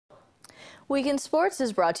Weekend Sports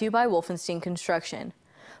is brought to you by Wolfenstein Construction.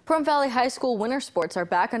 Pahrump Valley High School winter sports are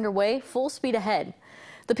back underway, full speed ahead.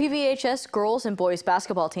 The PVHS girls and boys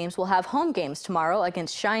basketball teams will have home games tomorrow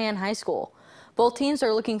against Cheyenne High School. Both teams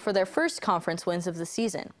are looking for their first conference wins of the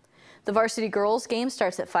season. The varsity girls game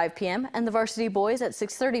starts at 5 p.m. and the varsity boys at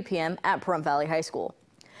 6:30 p.m. at Pahrump Valley High School.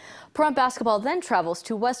 Pahrump basketball then travels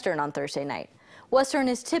to Western on Thursday night. Western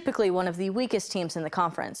is typically one of the weakest teams in the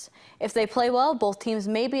conference. If they play well, both teams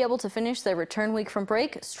may be able to finish their return week from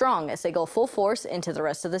break strong as they go full force into the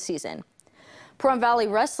rest of the season. Pahrump Valley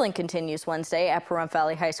Wrestling continues Wednesday at Pahrump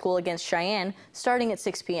Valley High School against Cheyenne, starting at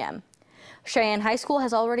 6 p.m. Cheyenne High School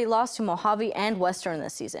has already lost to Mojave and Western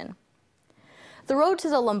this season. The road to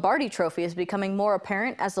the Lombardi Trophy is becoming more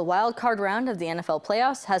apparent as the wild card round of the NFL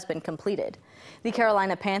playoffs has been completed. The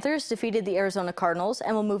Carolina Panthers defeated the Arizona Cardinals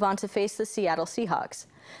and will move on to face the Seattle Seahawks.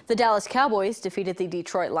 The Dallas Cowboys defeated the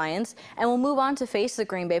Detroit Lions and will move on to face the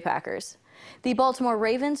Green Bay Packers. The Baltimore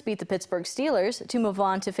Ravens beat the Pittsburgh Steelers to move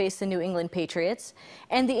on to face the New England Patriots,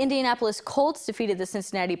 and the Indianapolis Colts defeated the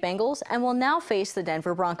Cincinnati Bengals and will now face the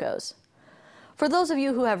Denver Broncos. For those of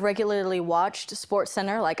you who have regularly watched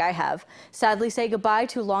SportsCenter like I have, sadly say goodbye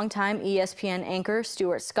to longtime ESPN anchor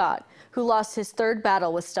Stuart Scott, who lost his third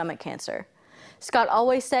battle with stomach cancer. Scott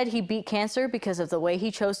always said he beat cancer because of the way he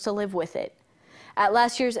chose to live with it. At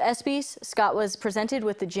last year's ESPYs, Scott was presented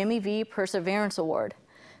with the Jimmy V. Perseverance Award.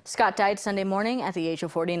 Scott died Sunday morning at the age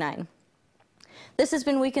of 49. This has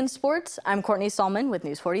been Weekend Sports. I'm Courtney Salmon with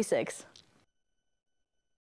News 46.